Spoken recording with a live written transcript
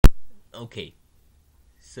Okay,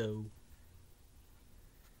 so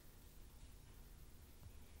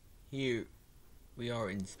here we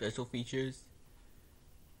are in special features.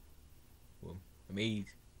 Well, I made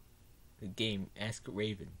the game Ask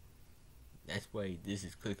Raven. That's why this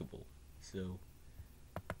is clickable. So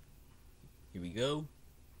here we go.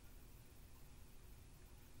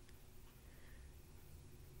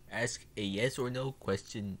 Ask a yes or no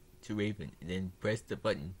question to Raven and then press the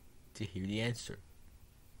button to hear the answer.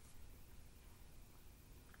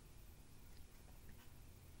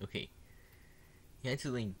 Okay, you have to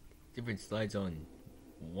link different slides on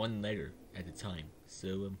one letter at a time.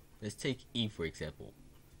 So let's take E for example.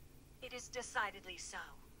 It is decidedly so.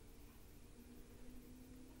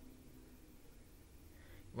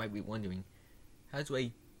 You might be wondering, how do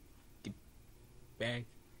I get back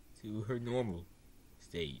to her normal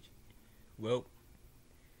stage? Well,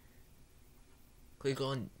 click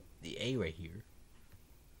on the A right here,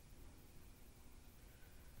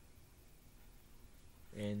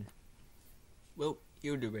 and well,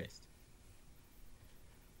 hear the rest.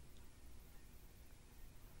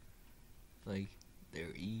 Like there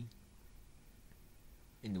E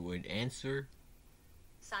in the word answer.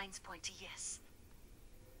 Signs point to yes.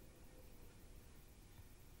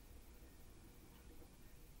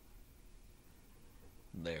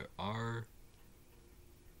 There are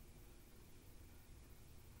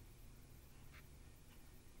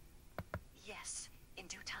yes in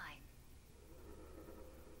due time.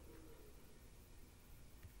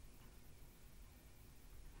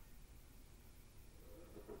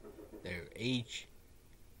 there H.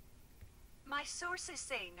 My sources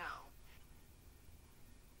say no.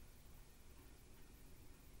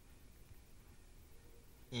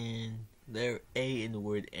 And there A in the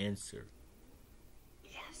word answer.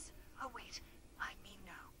 Yes. Oh wait, I mean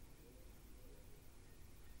no.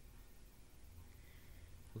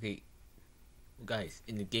 Okay, guys,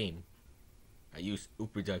 in the game, I use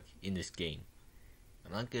Uberduck in this game.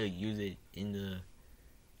 I'm not gonna use it in the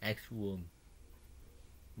actual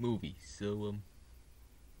movie, so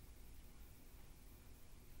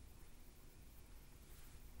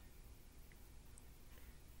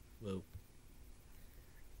well,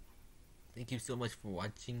 thank you so much for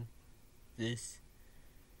watching this.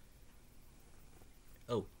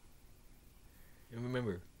 Oh, and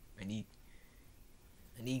remember, I need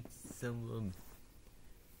some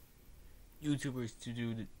YouTubers to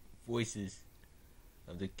do the voices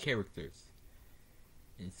of the characters,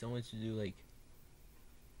 and someone to do like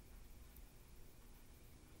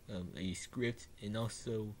a script, and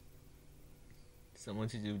also someone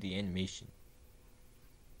to do the animation,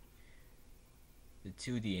 the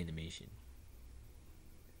 2D animation.